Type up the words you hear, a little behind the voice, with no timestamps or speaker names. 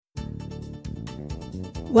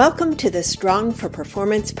Welcome to the Strong for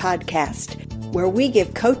Performance podcast, where we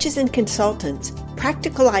give coaches and consultants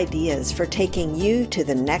practical ideas for taking you to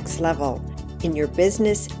the next level in your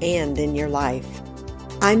business and in your life.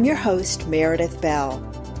 I'm your host, Meredith Bell.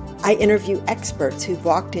 I interview experts who've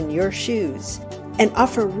walked in your shoes and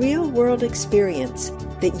offer real-world experience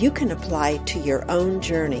that you can apply to your own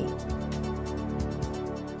journey.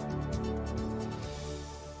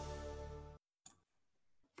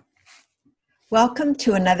 Welcome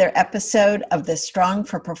to another episode of the Strong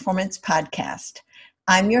for Performance podcast.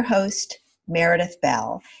 I'm your host, Meredith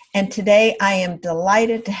Bell, and today I am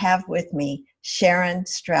delighted to have with me Sharon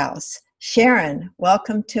Strauss. Sharon,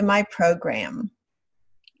 welcome to my program.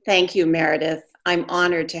 Thank you, Meredith. I'm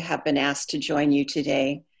honored to have been asked to join you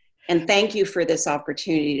today, and thank you for this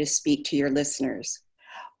opportunity to speak to your listeners.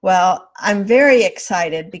 Well, I'm very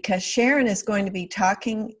excited because Sharon is going to be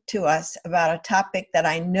talking to us about a topic that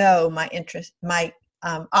I know my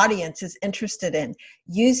audience is interested in,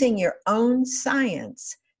 using your own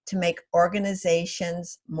science to make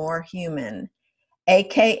organizations more human,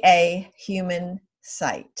 aka Human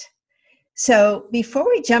Sight. So before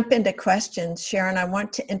we jump into questions, Sharon, I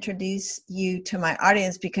want to introduce you to my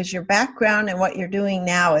audience because your background and what you're doing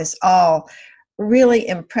now is all really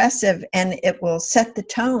impressive, and it will set the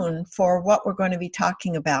tone for what we're going to be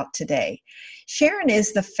talking about today. Sharon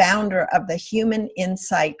is the founder of the Human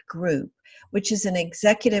Insight Group, which is an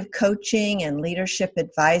executive coaching and leadership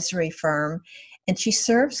advisory firm, and she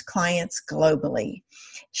serves clients globally.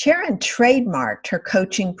 Sharon trademarked her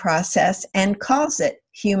coaching process and calls it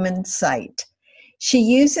Human Sight. She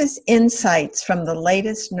uses insights from the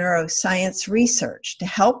latest neuroscience research to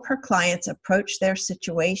help her clients approach their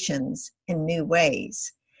situations in new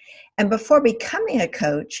ways. And before becoming a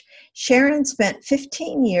coach, Sharon spent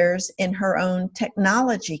 15 years in her own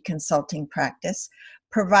technology consulting practice,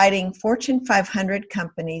 providing Fortune 500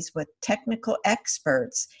 companies with technical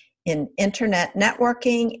experts in internet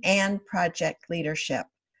networking and project leadership.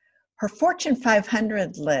 Her Fortune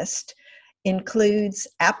 500 list includes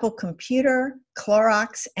Apple Computer,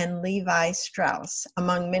 Clorox, and Levi Strauss,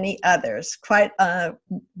 among many others. Quite a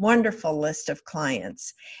wonderful list of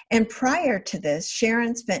clients. And prior to this,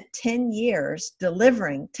 Sharon spent 10 years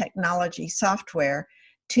delivering technology software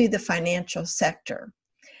to the financial sector.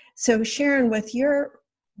 So Sharon, with your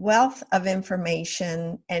wealth of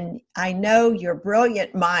information, and I know your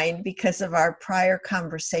brilliant mind because of our prior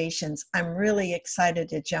conversations, I'm really excited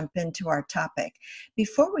to jump into our topic.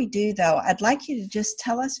 Before we do, though, I'd like you to just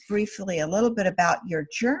tell us briefly a little bit about your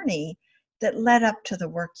journey that led up to the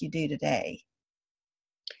work you do today.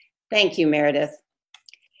 Thank you, Meredith.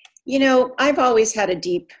 You know, I've always had a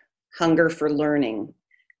deep hunger for learning.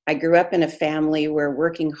 I grew up in a family where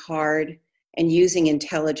working hard and using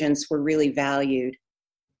intelligence were really valued.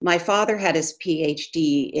 My father had his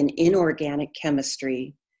PhD in inorganic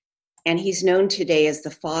chemistry, and he's known today as the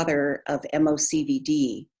father of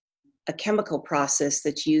MOCVD, a chemical process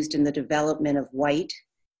that's used in the development of white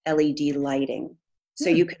LED lighting. So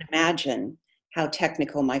you can imagine how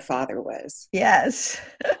technical my father was. Yes.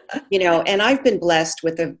 And I've been blessed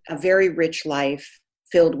with a very rich life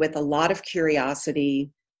filled with a lot of curiosity,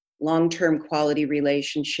 long-term quality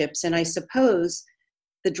relationships, and I suppose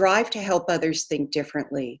the drive to help others think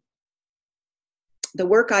differently. The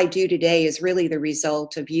work I do today is really the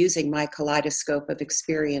result of using my kaleidoscope of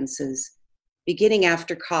experiences, beginning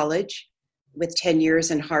after college with 10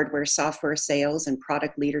 years in hardware, software sales, and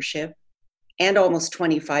product leadership, and almost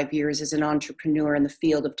 25 years as an entrepreneur in the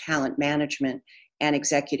field of talent management and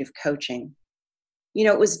executive coaching.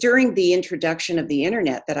 It was during the introduction of the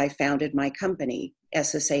internet that I founded my company,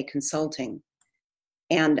 SSA Consulting.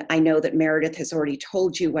 And I know that Meredith has already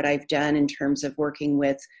told you what I've done in terms of working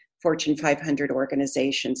with Fortune 500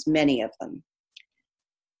 organizations, many of them.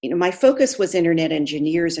 My focus was internet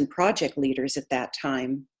engineers and project leaders at that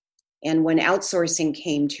time. And when outsourcing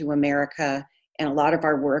came to America and a lot of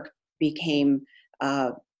our work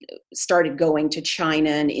started going to China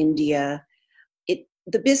and India,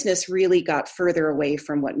 the business really got further away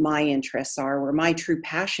from what my interests are, where my true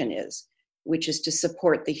passion is, which is to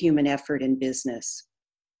support the human effort in business.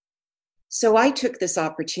 So I took this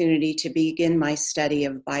opportunity to begin my study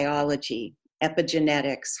of biology,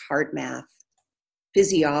 epigenetics, heart math,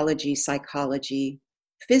 physiology, psychology,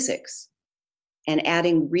 physics, and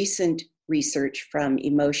adding recent research from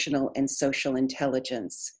emotional and social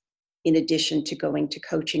intelligence, in addition to going to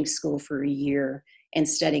coaching school for a year and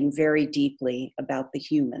studying very deeply about the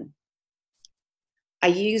human. I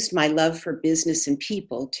used my love for business and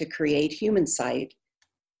people to create Human Sight,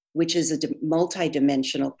 which is a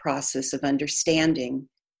multidimensional process of understanding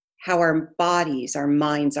how our bodies, our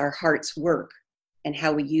minds, our hearts work and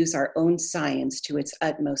how we use our own science to its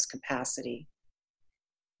utmost capacity.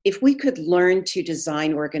 If we could learn to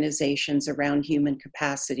design organizations around human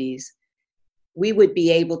capacities, we would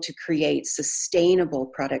be able to create sustainable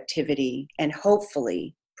productivity and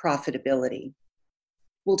hopefully profitability.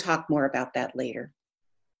 We'll talk more about that later.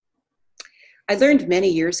 I learned many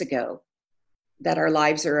years ago that our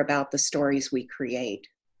lives are about the stories we create.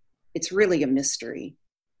 It's really a mystery.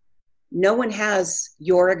 No one has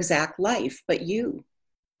your exact life but you.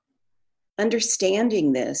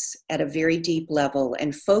 Understanding this at a very deep level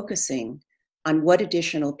and focusing on what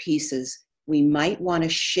additional pieces we might want to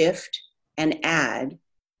shift and add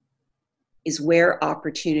is where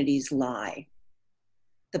opportunities lie.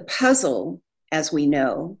 The puzzle, as we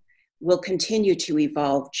know, will continue to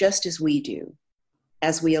evolve just as we do,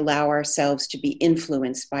 as we allow ourselves to be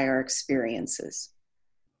influenced by our experiences.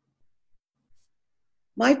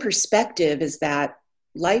 My perspective is that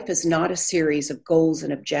life is not a series of goals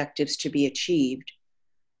and objectives to be achieved,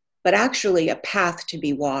 but actually a path to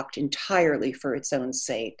be walked entirely for its own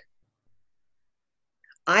sake.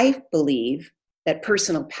 I believe that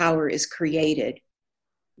personal power is created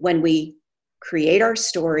when we create our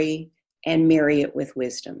story and marry it with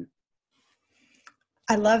wisdom.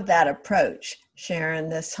 I love that approach, Sharon,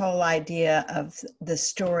 this whole idea of the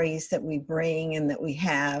stories that we bring and that we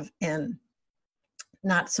have, and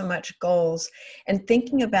not so much goals, and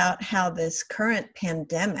thinking about how this current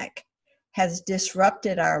pandemic has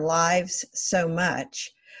disrupted our lives so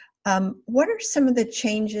much. What are some of the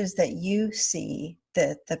changes that you see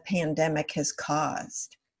that the pandemic has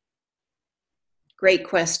caused? Great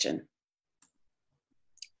question.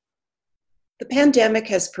 The pandemic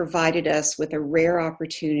has provided us with a rare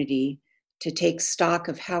opportunity to take stock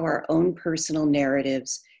of how our own personal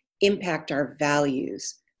narratives impact our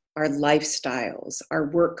values, our lifestyles, our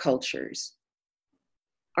work cultures,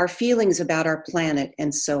 our feelings about our planet,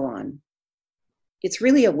 and so on. It's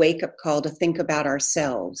really a wake-up call to think about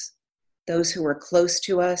ourselves, those who are close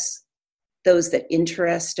to us, those that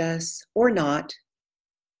interest us or not,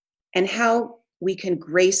 and how we can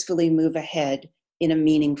gracefully move ahead in a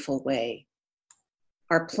meaningful way.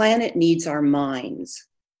 Our planet needs our minds,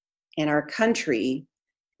 and our country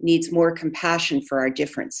needs more compassion for our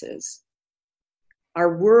differences.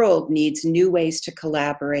 Our world needs new ways to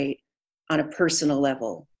collaborate on a personal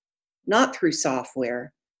level, not through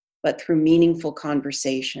software, but through meaningful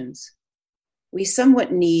conversations. We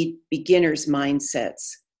somewhat need beginner's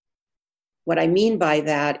mindsets. What I mean by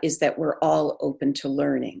that is that we're all open to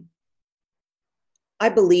learning. I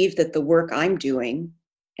believe that the work I'm doing,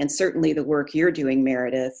 and certainly the work you're doing,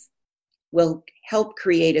 Meredith, will help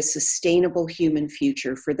create a sustainable human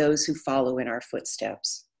future for those who follow in our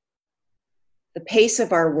footsteps. The pace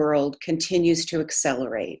of our world continues to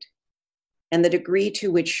accelerate, and the degree to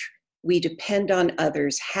which we depend on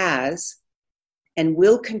others has and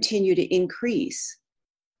will continue to increase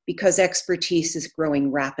because expertise is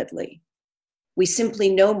growing rapidly. We simply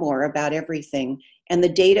know more about everything, and the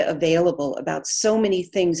data available about so many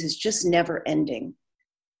things is just never ending.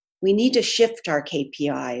 We need to shift our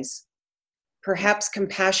KPIs. Perhaps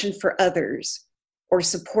compassion for others, or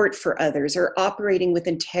support for others, or operating with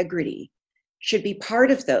integrity should be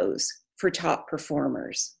part of those for top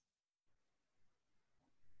performers.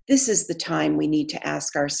 This is the time we need to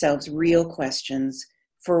ask ourselves real questions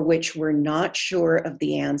for which we're not sure of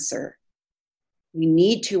the answer. We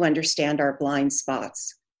need to understand our blind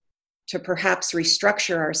spots, to perhaps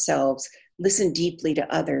restructure ourselves, listen deeply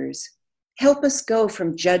to others, help us go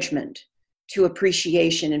from judgment to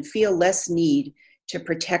appreciation and feel less need to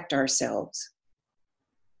protect ourselves.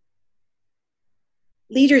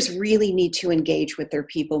 Leaders really need to engage with their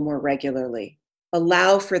people more regularly,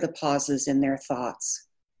 allow for the pauses in their thoughts.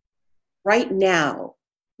 Right now,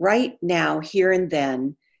 here and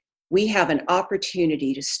then, we have an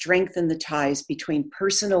opportunity to strengthen the ties between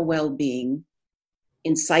personal well-being,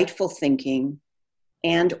 insightful thinking,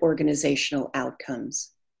 and organizational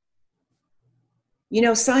outcomes. You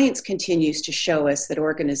know, science continues to show us that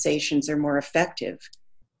organizations are more effective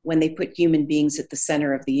when they put human beings at the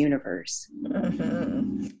center of the universe.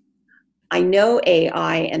 Mm-hmm. I know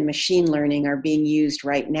AI and machine learning are being used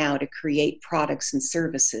right now to create products and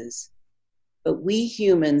services, but we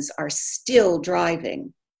humans are still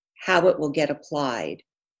driving how it will get applied.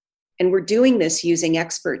 And we're doing this using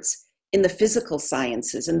experts in the physical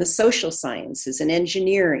sciences and the social sciences and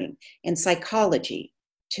engineering and psychology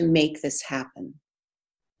to make this happen.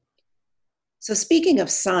 So speaking of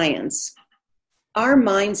science, our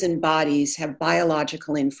minds and bodies have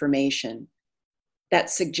biological information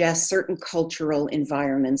that suggests certain cultural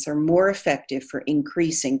environments are more effective for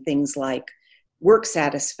increasing things like work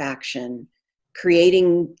satisfaction,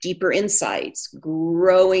 creating deeper insights,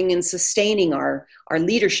 growing and sustaining our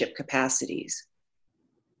leadership capacities.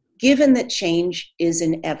 Given that change is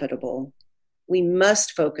inevitable, we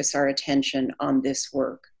must focus our attention on this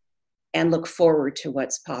work and look forward to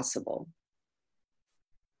what's possible.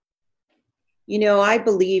 You know, I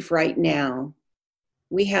believe right now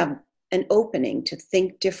we have an opening to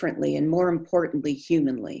think differently and, more importantly,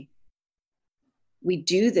 humanly. We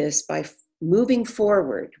do this by moving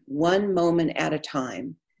forward one moment at a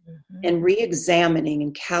time and re-examining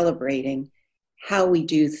and calibrating how we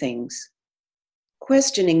do things,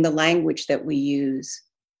 questioning the language that we use,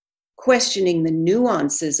 questioning the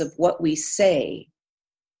nuances of what we say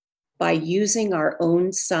by using our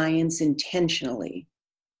own science intentionally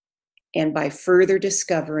and by further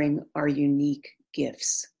discovering our unique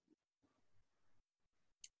gifts.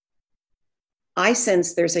 I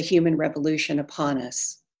sense there's a human revolution upon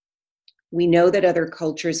us. We know that other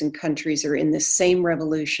cultures and countries are in this same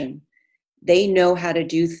revolution. They know how to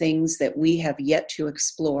do things that we have yet to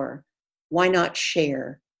explore. Why not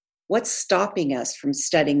share? What's stopping us from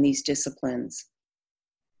studying these disciplines?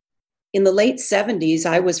 In the late 70s,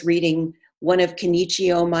 I was reading one of Kenichi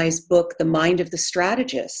Omai's book, The Mind of the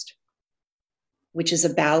Strategist, which is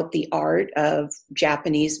about the art of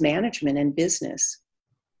Japanese management and business.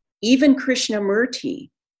 Even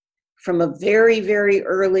Krishnamurti, from a very, very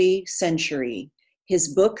early century,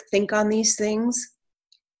 his book, Think on These Things,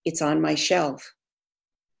 it's on my shelf.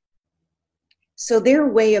 So their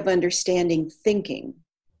way of understanding thinking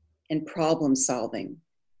and problem solving,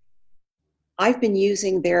 I've been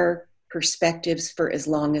using their perspectives for as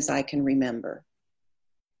long as I can remember.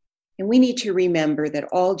 And we need to remember that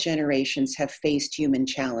all generations have faced human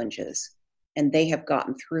challenges, and they have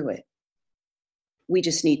gotten through it. We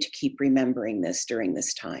just need to keep remembering this during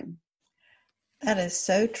this time. That is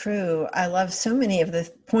so true. I love so many of the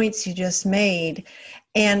points you just made,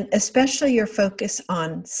 and especially your focus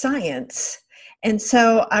on science. And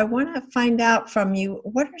so I want to find out from you,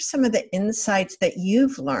 what are some of the insights that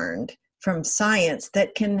you've learned from science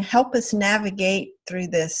that can help us navigate through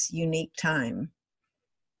this unique time?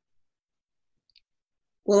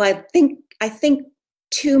 Well, I think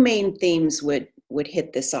two main themes would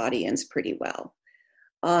hit this audience pretty well.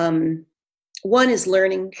 One is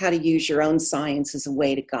learning how to use your own science as a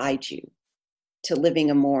way to guide you to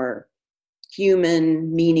living a more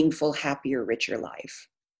human, meaningful, happier, richer life.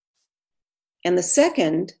 And the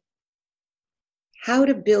second, how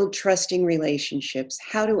to build trusting relationships,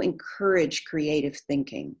 how to encourage creative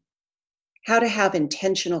thinking, how to have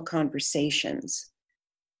intentional conversations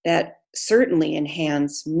that certainly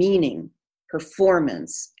enhance meaning,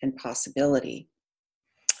 performance, and possibility.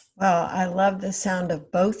 Well, I love the sound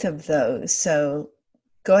of both of those. So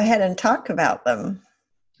go ahead and talk about them.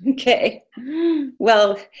 Okay.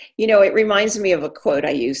 Well, you know, it reminds me of a quote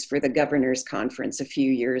I used for the governor's conference a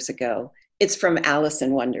few years ago. It's from Alice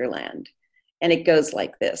in Wonderland, and it goes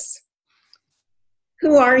like this.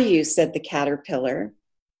 "Who are you?" said the caterpillar.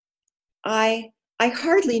 I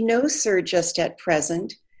hardly know, sir, just at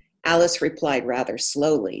present," Alice replied rather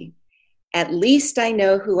slowly. "At least I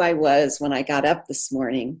know who I was when I got up this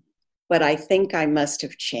morning, but I think I must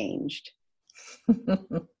have changed."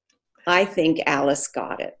 I think Alice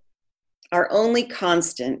got it. Our only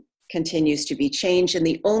constant continues to be change, and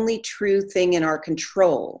the only true thing in our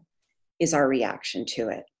control is our reaction to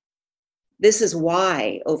it. This is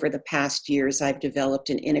why, over the past years, I've developed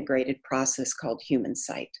an integrated process called Human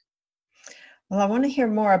Sight. Well, I want to hear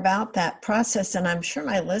more about that process, and I'm sure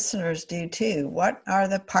my listeners do too. What are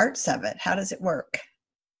the parts of it? How does it work?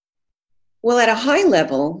 Well, at a high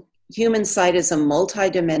level, Human Sight is a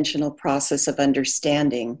multidimensional process of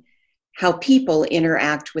understanding how people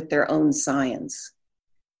interact with their own science.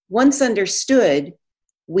 Once understood,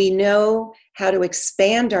 we know how to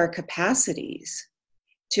expand our capacities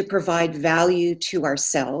to provide value to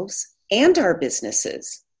ourselves and our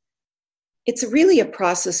businesses. It's really a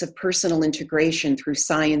process of personal integration through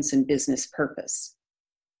science and business purpose.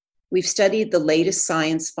 We've studied the latest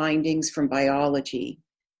science findings from biology,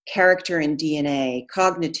 character and DNA,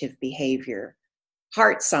 cognitive behavior,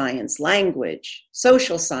 heart science, language,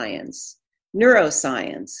 social science,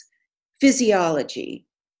 neuroscience, physiology,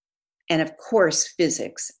 and of course,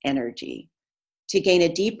 physics, energy, to gain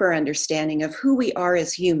a deeper understanding of who we are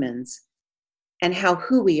as humans and how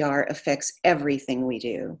who we are affects everything we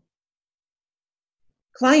do.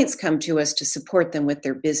 Clients come to us to support them with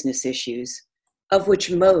their business issues, of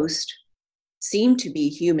which most seem to be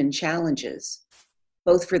human challenges,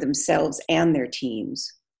 both for themselves and their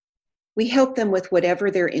teams. We help them with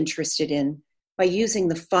whatever they're interested in by using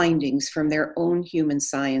the findings from their own human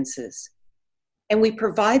sciences. And we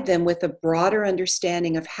provide them with a broader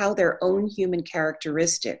understanding of how their own human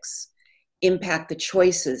characteristics impact the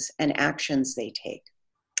choices and actions they take.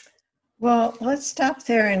 Well, let's stop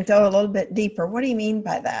there and go a little bit deeper. What do you mean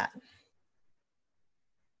by that?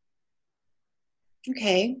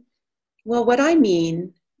 Okay. Well, what I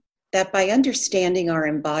mean that by understanding our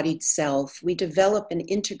embodied self, we develop an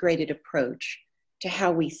integrated approach to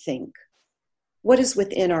how we think. What is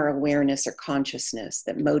within our awareness or consciousness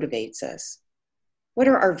that motivates us? What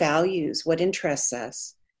are our values? What interests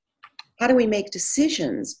us? How do we make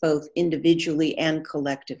decisions both individually and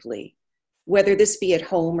collectively, whether this be at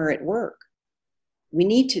home or at work? We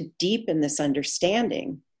need to deepen this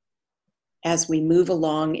understanding as we move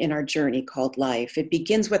along in our journey called life. It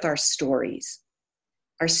begins with our stories.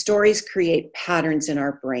 Our stories create patterns in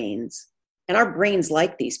our brains, and our brains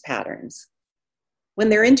like these patterns. When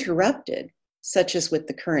they're interrupted, such as with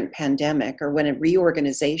the current pandemic, or when a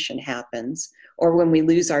reorganization happens, or when we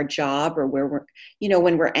lose our job, or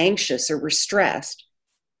when we're anxious or we're stressed,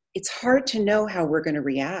 it's hard to know how we're going to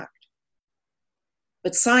react.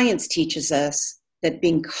 But science teaches us that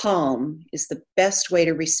being calm is the best way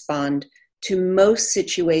to respond to most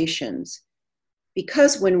situations,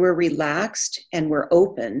 because when we're relaxed and we're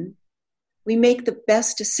open, we make the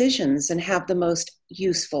best decisions and have the most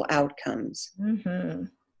useful outcomes. Mm-hmm.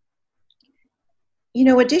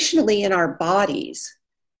 Additionally, in our bodies,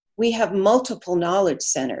 we have multiple knowledge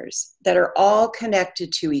centers that are all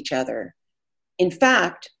connected to each other. In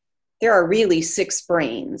fact, there are really 6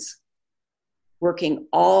 brains working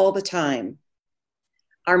all the time.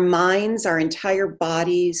 Our minds, our entire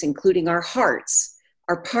bodies, including our hearts,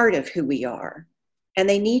 are part of who we are, and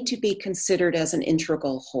they need to be considered as an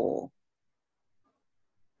integral whole.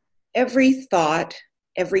 Every thought,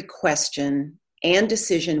 every question, and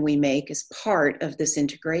decision we make is part of this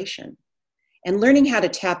integration. And learning how to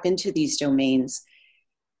tap into these domains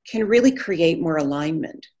can really create more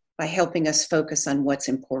alignment by helping us focus on what's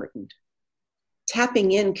important.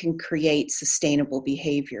 Tapping in can create sustainable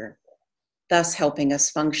behavior, thus helping us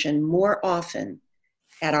function more often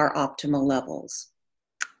at our optimal levels.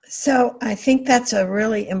 So I think that's a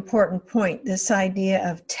really important point, this idea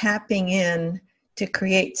of tapping in to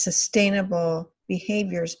create sustainable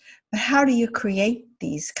behaviors. But how do you create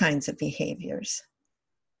these kinds of behaviors?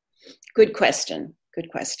 Good question.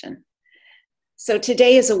 Good question. So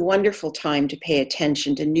today is a wonderful time to pay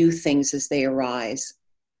attention to new things as they arise.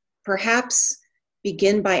 Perhaps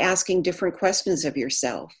begin by asking different questions of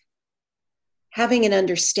yourself. Having an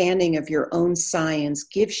understanding of your own science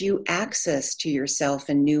gives you access to yourself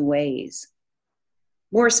in new ways.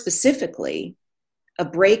 More specifically, a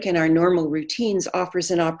break in our normal routines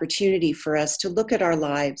offers an opportunity for us to look at our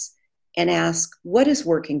lives and ask, what is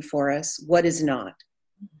working for us? What is not?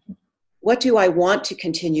 What do I want to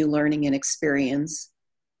continue learning and experience?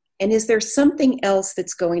 And is there something else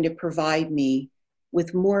that's going to provide me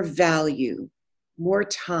with more value, more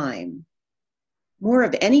time, more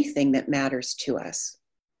of anything that matters to us?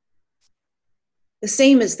 The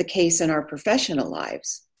same is the case in our professional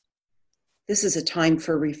lives. This is a time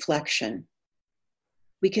for reflection.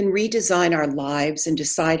 We can redesign our lives and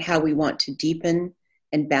decide how we want to deepen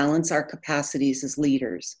and balance our capacities as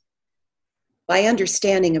leaders. By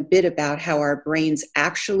understanding a bit about how our brains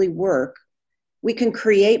actually work, we can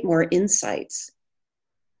create more insights,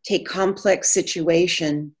 take complex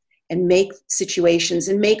situations and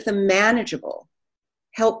make them manageable,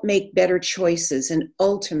 help make better choices, and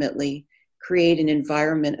ultimately create an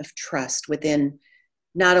environment of trust within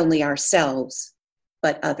not only ourselves,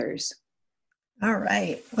 but others. All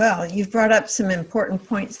right. Well, you've brought up some important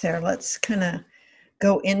points there. Let's kind of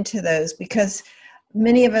go into those, because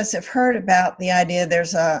many of us have heard about the idea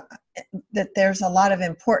that there's a lot of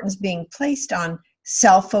importance being placed on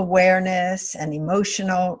self-awareness and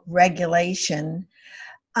emotional regulation.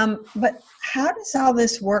 But how does all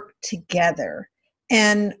this work together?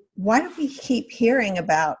 And why do we keep hearing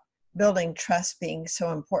about building trust being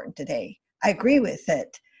so important today? I agree with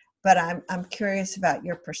it, but I'm curious about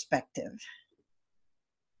your perspective.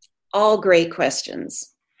 All great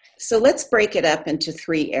questions. So let's break it up into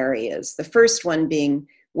 3 areas. The first one being,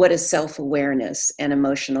 what is self-awareness and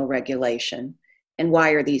emotional regulation, and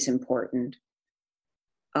why are these important?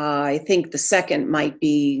 I think the second might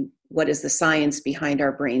be, what is the science behind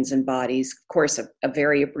our brains and bodies? Of course, a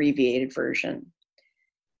very abbreviated version.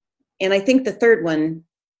 And I think the third one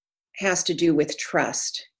has to do with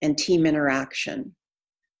trust and team interaction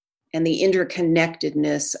and the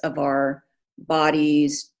interconnectedness of our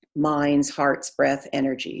bodies, minds, hearts, breath,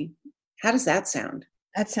 energy. How does that sound?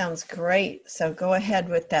 That sounds great. So go ahead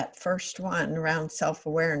with that first one around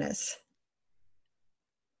self-awareness.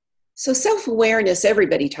 So self-awareness,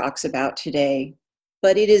 everybody talks about today,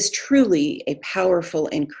 but it is truly a powerful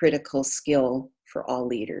and critical skill for all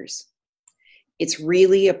leaders. It's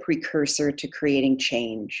really a precursor to creating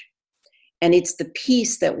change. And it's the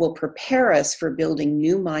piece that will prepare us for building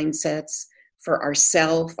new mindsets for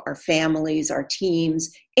ourselves, our families, our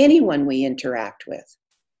teams, anyone we interact with.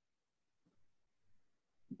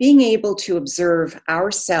 Being able to observe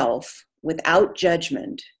ourself without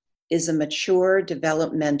judgment is a mature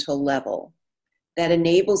developmental level that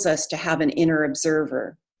enables us to have an inner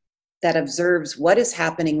observer that observes what is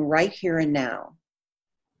happening right here and now.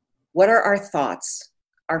 What are our thoughts,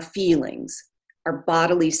 our feelings, our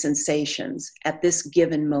bodily sensations at this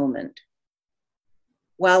given moment?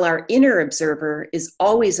 While our inner observer is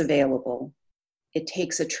always available, it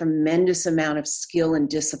takes a tremendous amount of skill and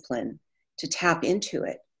discipline to tap into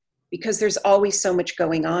it because there's always so much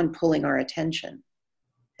going on pulling our attention.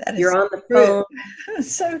 That is you're on the phone.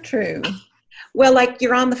 So true. Well, like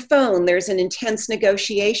you're on the phone, there's an intense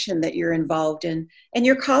negotiation that you're involved in, and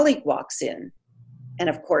your colleague walks in. And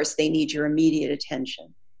of course, they need your immediate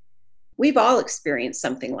attention. We've all experienced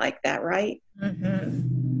something like that, right?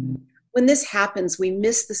 Mm-hmm. When this happens, we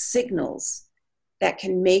miss the signals that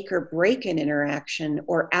can make or break an interaction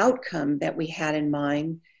or outcome that we had in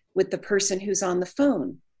mind with the person who's on the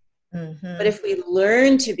phone. Mm-hmm. But if we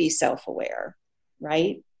learn to be self-aware,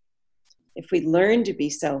 right? If we learn to be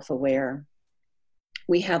self-aware,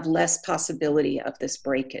 we have less possibility of this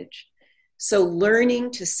breakage. So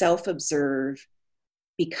learning to self-observe,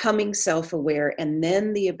 becoming self-aware, and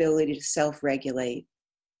then the ability to self-regulate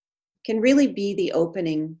can really be the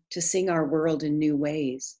opening to seeing our world in new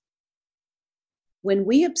ways. When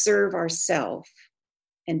we observe ourselves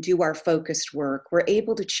and do our focused work, we're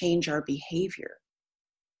able to change our behavior.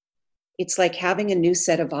 It's like having a new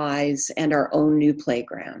set of eyes and our own new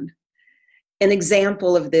playground. An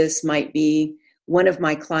example of this might be one of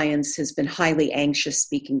my clients has been highly anxious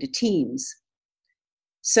speaking to teams.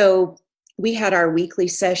 So we had our weekly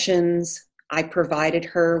sessions. I provided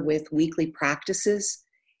her with weekly practices,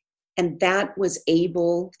 and that was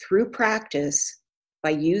able, through practice,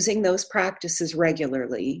 by using those practices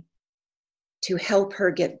regularly, to help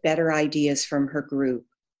her get better ideas from her group.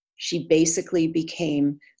 She basically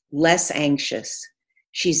became less anxious.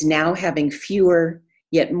 She's now having fewer,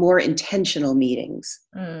 yet more intentional meetings.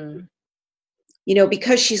 You know,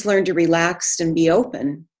 because she's learned to relax and be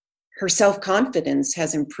open, her self-confidence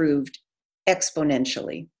has improved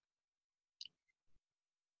exponentially.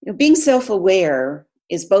 You know, being self-aware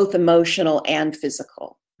is both emotional and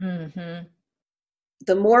physical. Mm-hmm.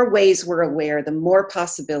 The more ways we're aware, the more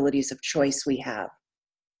possibilities of choice we have.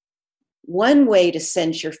 One way to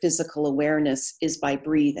sense your physical awareness is by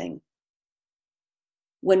breathing.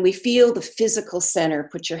 When we feel the physical center,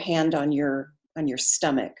 put your hand on your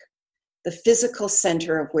stomach, the physical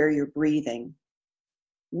center of where you're breathing,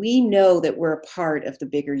 we know that we're a part of the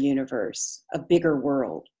bigger universe, a bigger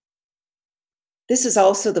world. This is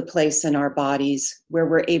also the place in our bodies where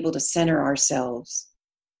we're able to center ourselves.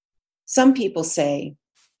 Some people say,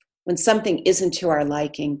 when something isn't to our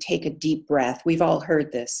liking, take a deep breath. We've all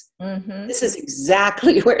heard this. Mm-hmm. This is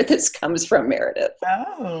exactly where this comes from, Meredith.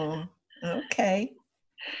 Oh, okay.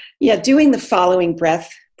 Yeah, doing the following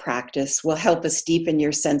breath practice will help us deepen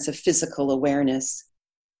your sense of physical awareness.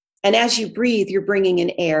 And as you breathe, you're bringing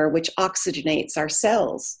in air which oxygenates our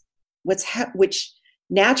cells, which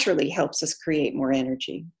naturally helps us create more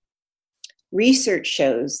energy. Research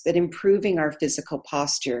shows that improving our physical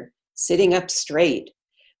posture, sitting up straight,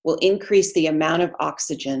 will increase the amount of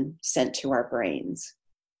oxygen sent to our brains.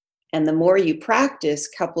 And the more you practice,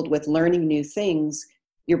 coupled with learning new things,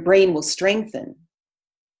 your brain will strengthen.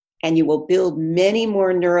 And you will build many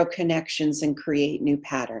more neural connections and create new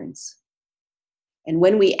patterns. And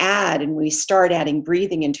when we add and we start adding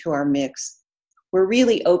breathing into our mix, we're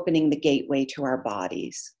really opening the gateway to our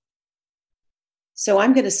bodies. So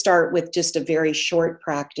I'm going to start with just a very short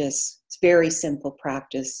practice. It's a very simple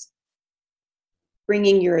practice.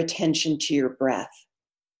 Bringing your attention to your breath.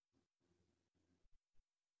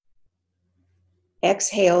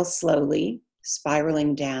 Exhale slowly,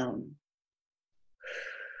 spiraling down.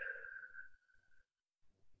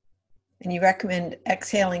 And you recommend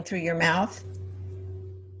exhaling through your mouth?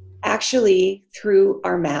 Actually, through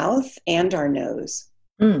our mouth and our nose.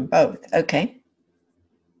 Both. Okay.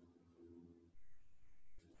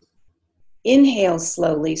 Inhale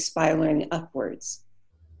slowly, spiraling upwards.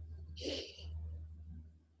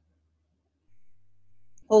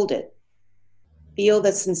 Hold it. Feel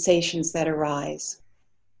the sensations that arise.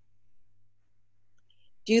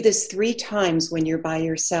 Do this 3 times when you're by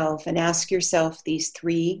yourself and ask yourself these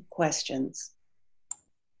 3 questions.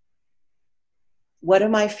 What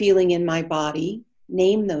am I feeling in my body?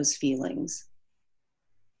 Name those feelings.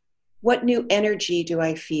 What new energy do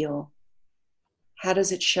I feel? How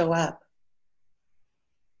does it show up?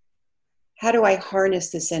 How do I harness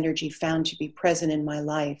this energy found to be present in my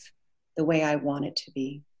life the way I want it to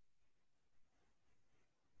be?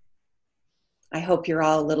 I hope you're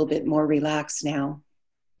all a little bit more relaxed now.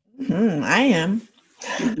 I am.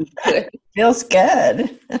 Good. Feels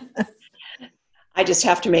good. I just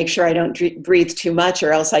have to make sure I don't breathe too much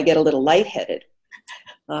or else I get a little lightheaded.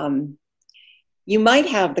 You might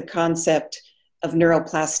have the concept of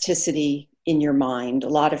neuroplasticity in your mind. A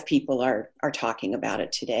lot of people are talking about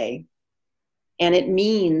it today. And it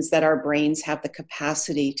means that our brains have the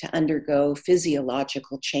capacity to undergo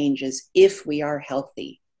physiological changes if we are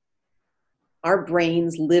healthy. Our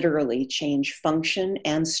brains literally change function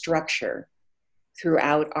and structure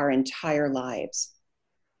throughout our entire lives.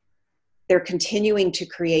 They're continuing to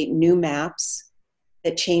create new maps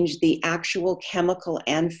that change the actual chemical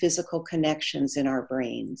and physical connections in our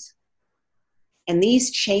brains. And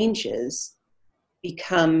these changes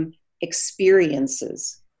become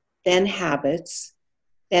experiences, then habits,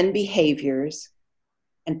 then behaviors,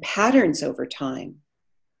 and patterns over time.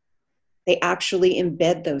 They actually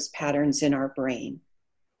embed those patterns in our brain.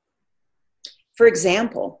 For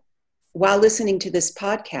example, while listening to this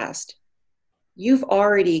podcast, you've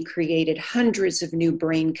already created hundreds of new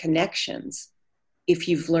brain connections if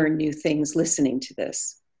you've learned new things listening to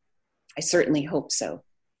this. I certainly hope so.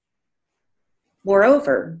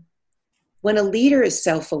 Moreover, when a leader is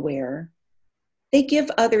self-aware, they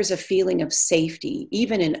give others a feeling of safety,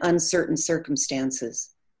 even in uncertain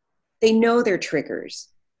circumstances. They know their triggers.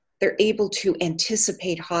 They're able to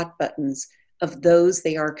anticipate hot buttons of those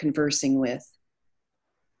they are conversing with.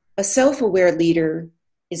 A self-aware leader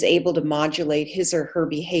is able to modulate his or her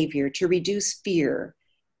behavior to reduce fear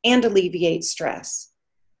and alleviate stress.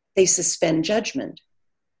 They suspend judgment.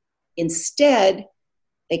 Instead,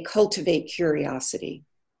 they cultivate curiosity.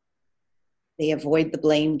 They avoid the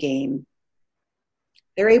blame game.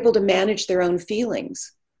 They're able to manage their own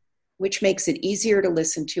feelings, which makes it easier to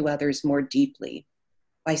listen to others more deeply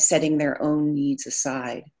by setting their own needs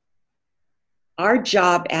aside. Our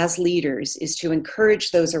job as leaders is to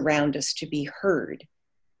encourage those around us to be heard,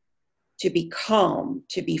 to be calm,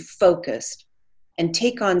 to be focused, and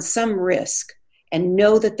take on some risk and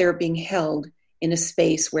know that they're being held in a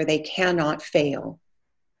space where they cannot fail.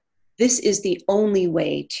 This is the only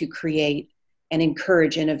way to create and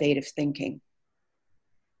encourage innovative thinking.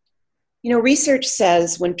 You know, research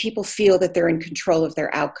says when people feel that they're in control of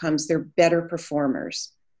their outcomes, they're better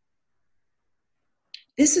performers.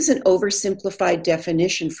 This is an oversimplified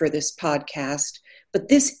definition for this podcast, but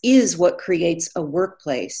this is what creates a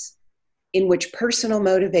workplace in which personal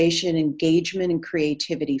motivation, engagement, and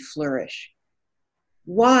creativity flourish.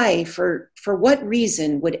 Why, for what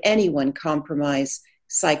reason would anyone compromise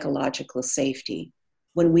psychological safety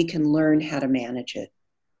when we can learn how to manage it?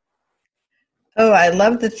 Oh, I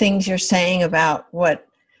love the things you're saying about what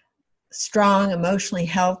strong, emotionally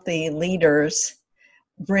healthy leaders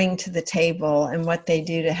bring to the table and what they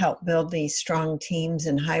do to help build these strong teams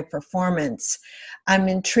and high performance. I'm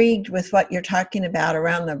intrigued with what you're talking about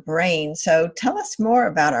around the brain. So tell us more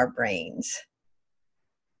about our brains.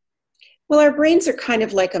 Well, our brains are kind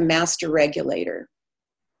of like a master regulator.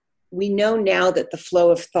 We know now that the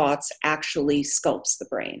flow of thoughts actually sculpts the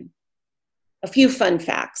brain. A few fun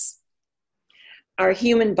facts. Our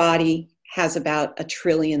human body has about 1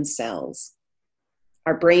 trillion cells.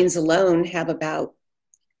 Our brains alone have about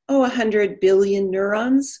 100 billion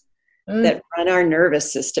neurons that run our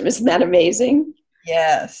nervous system. Isn't that amazing?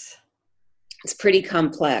 Yes. It's pretty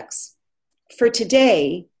complex. For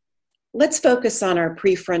today, let's focus on our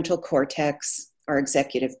prefrontal cortex, our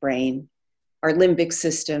executive brain, our limbic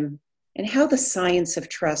system, and how the science of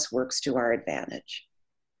trust works to our advantage.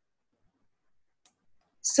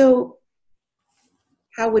 So,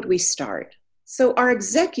 how would we start? So, our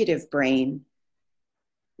executive brain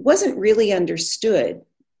wasn't really understood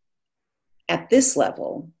at this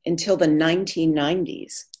level until the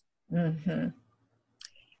 1990s. Mm-hmm.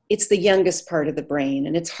 It's the youngest part of the brain,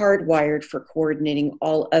 and it's hardwired for coordinating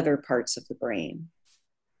all other parts of the brain.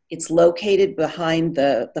 It's located behind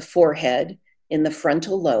the forehead in the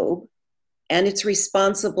frontal lobe, and it's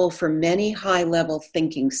responsible for many high-level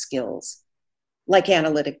thinking skills, like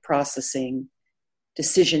analytic processing,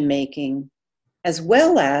 decision-making, as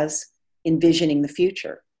well as envisioning the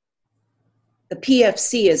future. The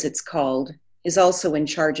PFC, as it's called, is also in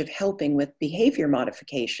charge of helping with behavior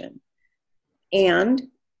modification. And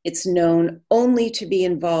it's known only to be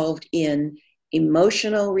involved in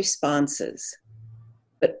emotional responses.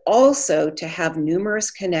 but also to have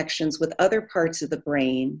numerous connections with other parts of the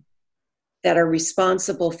brain that are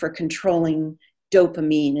responsible for controlling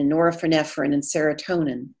dopamine and norepinephrine and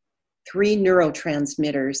serotonin, 3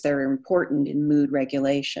 neurotransmitters that are important in mood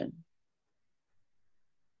regulation.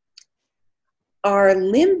 Our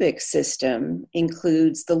limbic system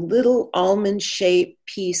includes the little almond-shaped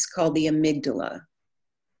piece called the amygdala.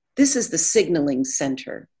 This is the signaling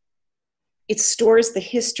center. It stores the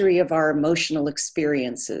history of our emotional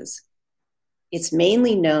experiences. It's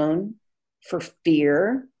mainly known for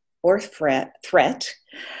fear or threat, fight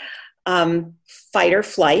or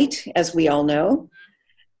flight, as we all know,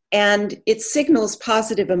 and it signals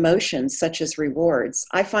positive emotions such as rewards.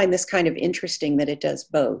 I find this kind of interesting that it does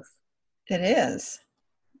both. It is.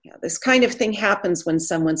 Yeah, this kind of thing happens when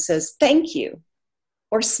someone says thank you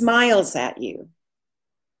or smiles at you.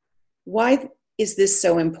 Why is this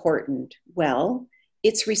so important? Well,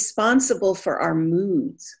 it's responsible for our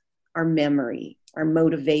moods, our memory, our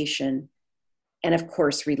motivation, and of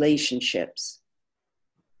course, relationships.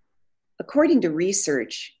 According to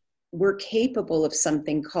research, we're capable of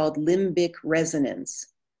something called limbic resonance.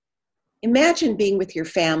 Imagine being with your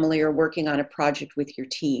family or working on a project with your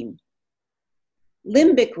team.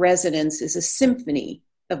 Limbic resonance is a symphony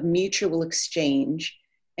of mutual exchange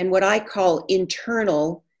and what I call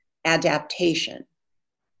internal adaptation,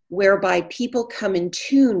 whereby people come in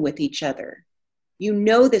tune with each other. You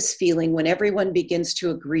know this feeling when everyone begins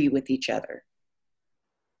to agree with each other.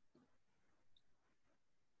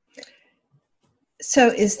 So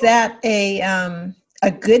is that a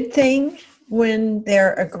good thing when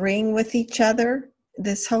they're agreeing with each other?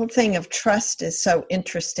 This whole thing of trust is so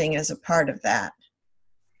interesting as a part of that.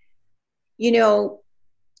 You know,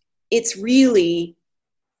 it's really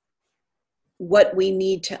what we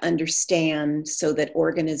need to understand so that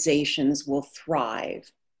organizations will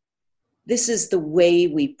thrive. This is the way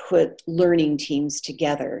we put learning teams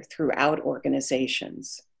together throughout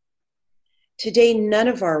organizations. Today, none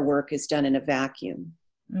of our work is done in a vacuum.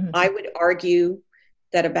 Mm-hmm. I would argue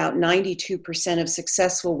that about 92% of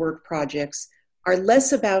successful work projects are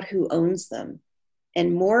less about who owns them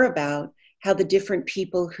and more about how the different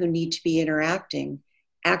people who need to be interacting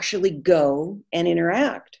actually go and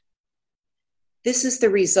interact. This is the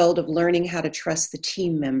result of learning how to trust the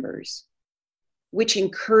team members, which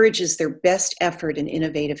encourages their best effort and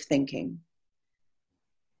innovative thinking.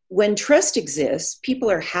 When trust exists, people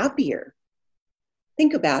are happier.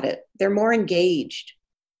 Think about it. They're more engaged.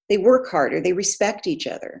 They work harder. They respect each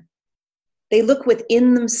other. They look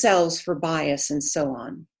within themselves for bias and so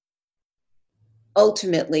on.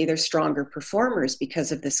 Ultimately, they're stronger performers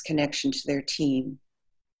because of this connection to their team.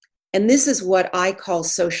 And this is what I call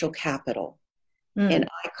social capital. And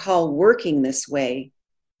I call working this way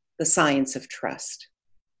the science of trust.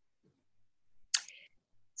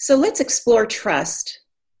 So let's explore trust,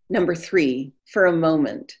 number 3, for a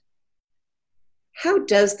moment. How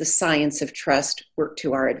does the science of trust work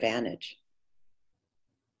to our advantage?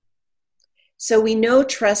 So we know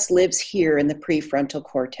trust lives here in the prefrontal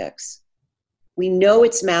cortex. We know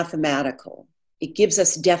it's mathematical. It gives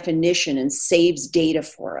us definition and saves data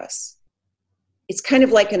for us. It's kind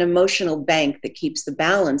of like an emotional bank that keeps the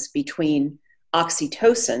balance between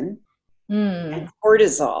oxytocin and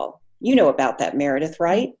cortisol. You know about that, Meredith,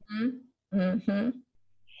 right? Mm-hmm. Mm-hmm.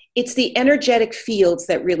 It's the energetic fields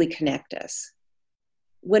that really connect us.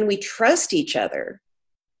 When we trust each other,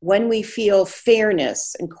 when we feel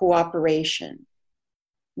fairness and cooperation,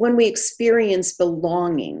 when we experience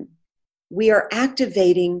belonging, we are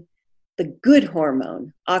activating the good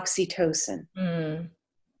hormone, oxytocin,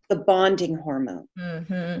 the bonding hormone.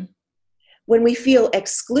 Mm-hmm. When we feel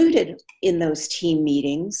excluded in those team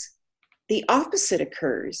meetings, the opposite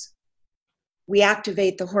occurs. We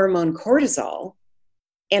activate the hormone cortisol,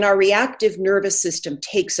 and our reactive nervous system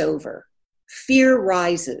takes over. Fear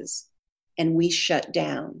rises, and we shut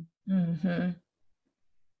down. Mm-hmm.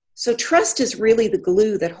 So trust is really the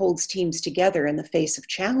glue that holds teams together in the face of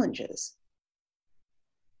challenges.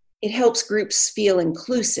 It helps groups feel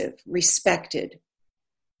inclusive, respected,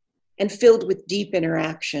 and filled with deep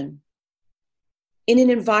interaction. In an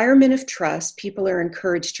environment of trust, people are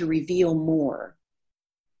encouraged to reveal more,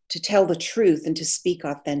 to tell the truth, and to speak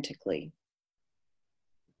authentically.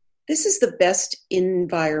 This is the best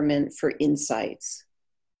environment for insights.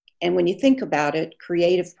 And when you think about it,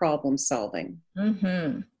 creative problem solving.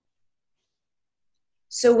 Mm-hmm.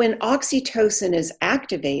 So when oxytocin is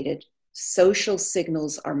activated, social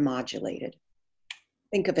signals are modulated.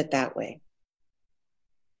 Think of it that way.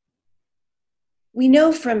 We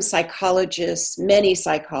know from psychologists, many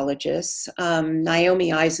psychologists,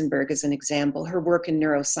 Naomi Eisenberg is an example, her work in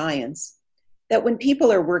neuroscience, that when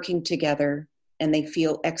people are working together and they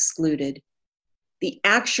feel excluded, the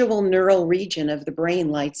actual neural region of the brain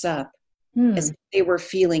lights up as if they were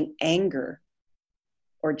feeling anger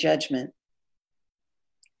or judgment.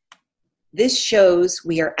 This shows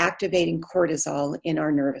we are activating cortisol in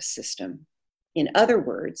our nervous system. In other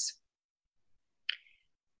words,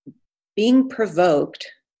 being provoked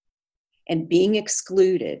and being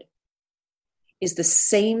excluded is the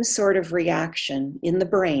same sort of reaction in the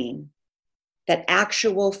brain that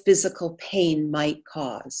actual physical pain might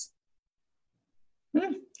cause.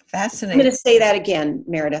 Fascinating. I'm going to say that again,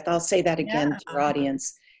 Meredith. I'll say that again to your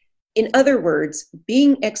audience. In other words,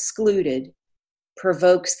 being excluded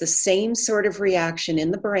provokes the same sort of reaction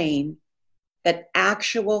in the brain that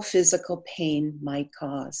actual physical pain might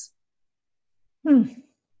cause.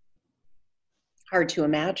 Hard to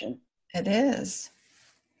imagine. It is.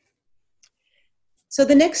 So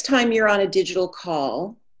the next time you're on a digital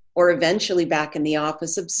call, or eventually back in the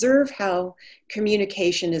office, observe how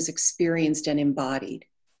communication is experienced and embodied,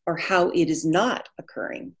 or how it is not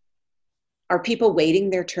occurring. Are people waiting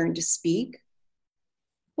their turn to speak?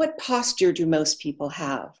 What posture do most people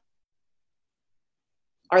have?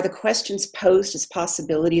 Are the questions posed as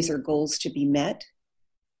possibilities or goals to be met?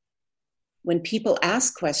 When people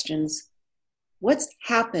ask questions, what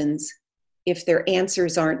happens if their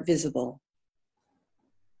answers aren't visible?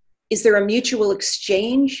 Is there a mutual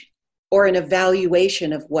exchange or an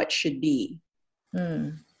evaluation of what should be?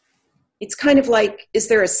 It's kind of like, is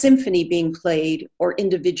there a symphony being played or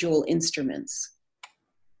individual instruments?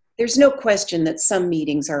 There's no question that some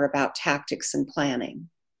meetings are about tactics and planning.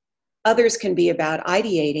 Others can be about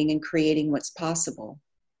ideating and creating what's possible.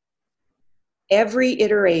 Every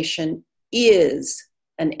iteration is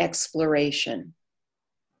an exploration.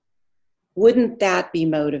 Wouldn't that be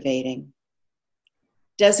motivating?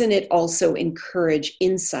 Doesn't it also encourage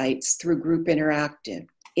insights through group interaction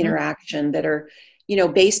that are,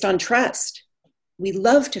 based on trust? We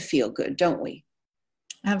love to feel good, don't we?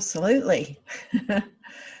 Absolutely.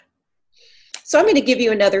 So I'm going to give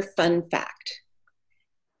you another fun fact.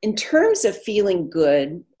 In terms of feeling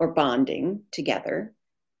good or bonding together,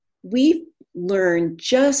 we've learned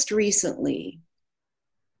just recently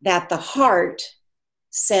that the heart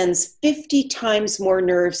sends 50 times more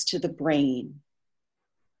nerves to the brain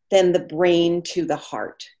than the brain to the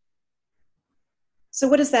heart. So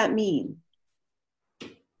what does that mean?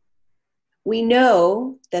 We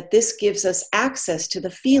know that this gives us access to the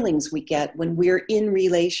feelings we get when we're in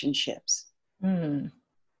relationships.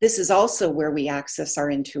 This is also where we access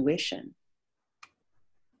our intuition.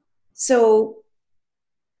 So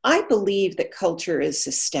I believe that culture is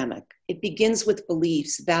systemic. It begins with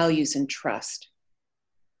beliefs, values, and trust.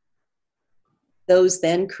 Those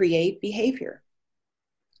then create behavior.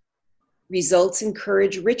 Results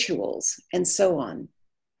encourage rituals, and so on.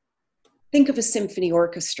 Think of a symphony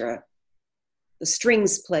orchestra. The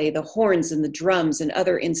strings play, the horns and the drums and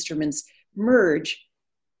other instruments merge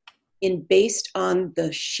based on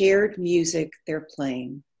the shared music they're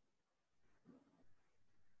playing.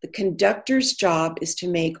 The conductor's job is to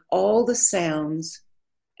make all the sounds,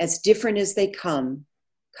 as different as they come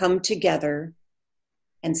together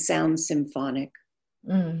and sound symphonic.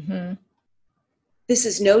 This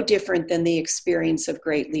is no different than the experience of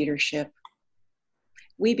great leadership.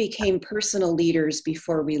 We became personal leaders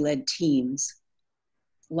before we led teams.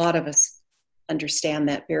 A lot of us understand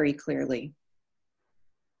that very clearly.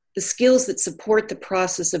 The skills that support the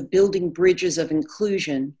process of building bridges of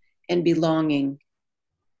inclusion and belonging.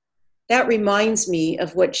 That reminds me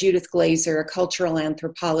of what Judith Glaser, a cultural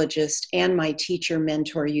anthropologist and my teacher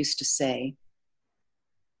mentor, used to say.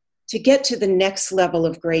 To get to the next level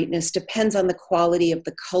of greatness depends on the quality of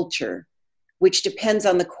the culture, which depends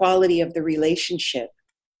on the quality of the relationship,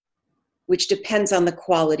 which depends on the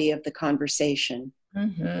quality of the conversation.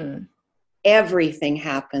 Everything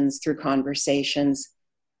happens through conversations,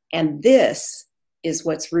 and this is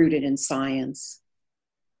what's rooted in science.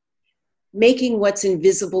 Making what's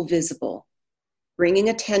invisible visible, bringing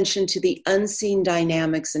attention to the unseen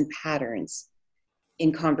dynamics and patterns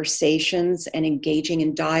in conversations and engaging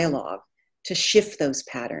in dialogue to shift those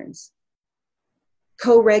patterns.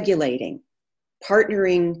 Co-regulating,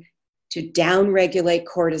 partnering to down-regulate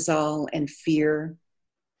cortisol and fear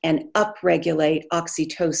and up-regulate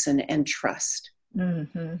oxytocin and trust.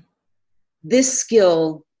 This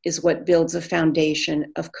skill is what builds a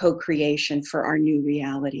foundation of co-creation for our new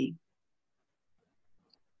reality.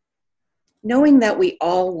 Knowing that we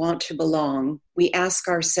all want to belong, we ask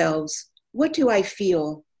ourselves, what do I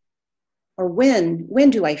feel? Or when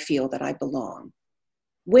do I feel that I belong?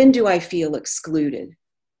 When do I feel excluded?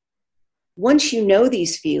 Once you know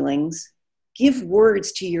these feelings, Give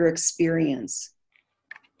words to your experience.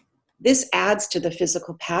 This adds to the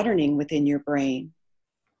physical patterning within your brain.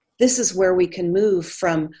 This is where we can move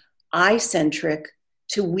from I-centric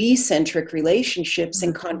to we-centric relationships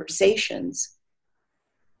and conversations.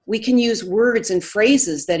 We can use words and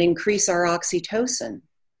phrases that increase our oxytocin,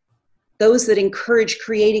 those that encourage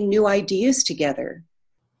creating new ideas together.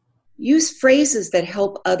 Use phrases that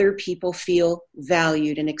help other people feel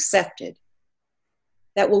valued and accepted,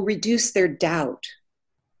 that will reduce their doubt,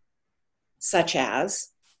 such as,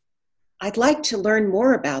 I'd like to learn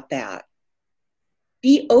more about that.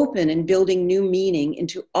 Be open in building new meaning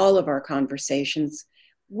into all of our conversations.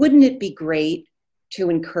 Wouldn't it be great to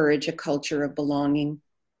encourage a culture of belonging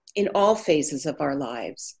in all phases of our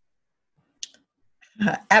lives?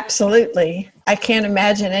 Absolutely. I can't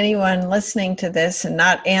imagine anyone listening to this and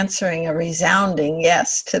not answering a resounding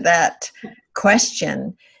yes to that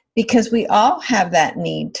question, because we all have that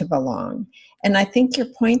need to belong. And I think your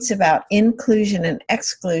points about inclusion and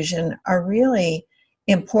exclusion are really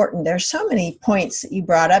important. There's so many points that you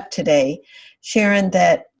brought up today, Sharon,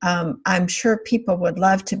 that I'm sure people would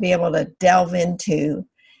love to be able to delve into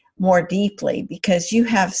more deeply, because you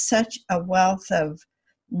have such a wealth of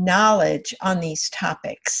knowledge on these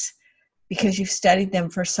topics, because you've studied them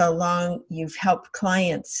for so long, you've helped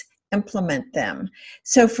clients implement them.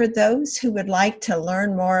 So for those who would like to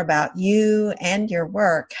learn more about you and your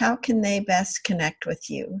work, how can they best connect with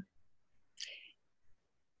you?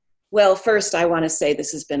 Well, first, I want to say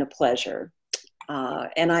this has been a pleasure.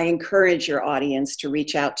 And I encourage your audience to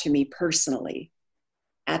reach out to me personally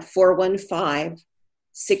at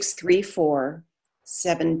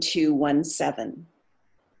 415-634-7217.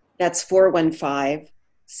 That's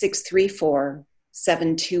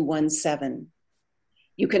 415-634-7217.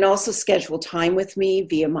 You can also schedule time with me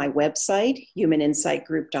via my website,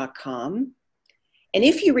 humaninsightgroup.com. And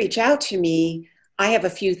if you reach out to me, I have a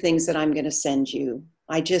few things that I'm going to send you.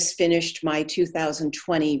 I just finished my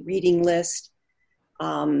 2020 reading list,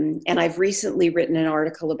 and I've recently written an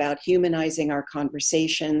article about humanizing our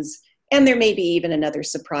conversations, and there may be even another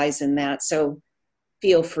surprise in that, so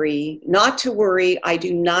feel free not to worry. I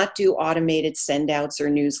do not do automated send-outs or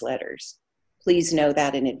newsletters. Please know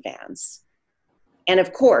that in advance. And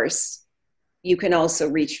of course, you can also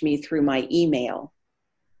reach me through my email,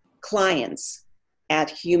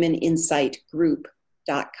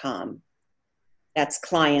 clients@humaninsightgroup.com. That's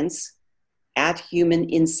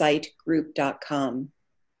clients@humaninsightgroup.com.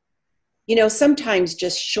 You know, sometimes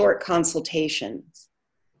just short consultations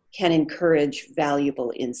can encourage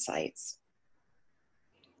valuable insights.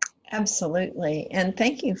 Absolutely. And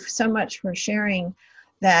thank you so much for sharing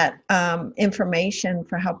that information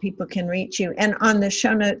for how people can reach you. And on the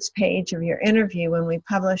show notes page of your interview, when we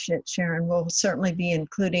publish it, Sharon, we'll certainly be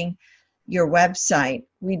including your website.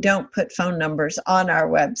 We don't put phone numbers on our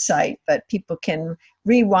website, but people can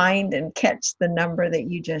rewind and catch the number that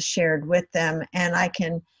you just shared with them. And I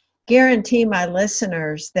can guarantee my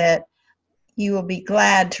listeners that you will be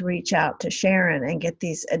glad to reach out to Sharon and get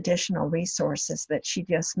these additional resources that she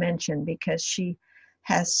just mentioned, because she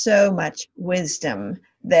has so much wisdom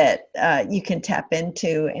that you can tap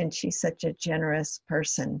into, and she's such a generous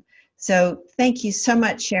person. So thank you so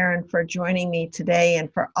much, Sharon, for joining me today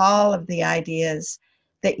and for all of the ideas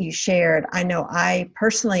that you shared. I know I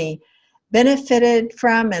personally benefited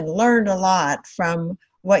from and learned a lot from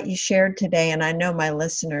what you shared today, and I know my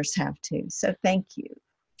listeners have too. So thank you.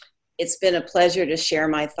 It's been a pleasure to share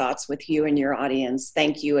my thoughts with you and your audience.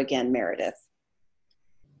 Thank you again, Meredith.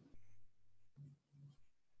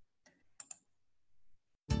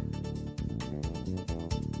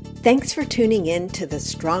 Thanks for tuning in to the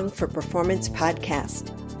Strong for Performance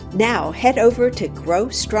podcast. Now head over to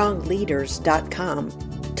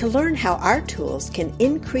growstrongleaders.com to learn how our tools can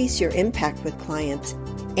increase your impact with clients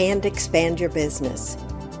and expand your business.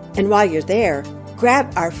 And while you're there,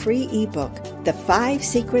 grab our free ebook, The 5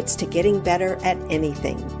 Secrets to Getting Better at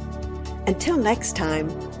Anything. Until next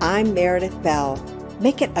time, I'm Meredith Bell.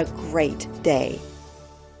 Make it a great day.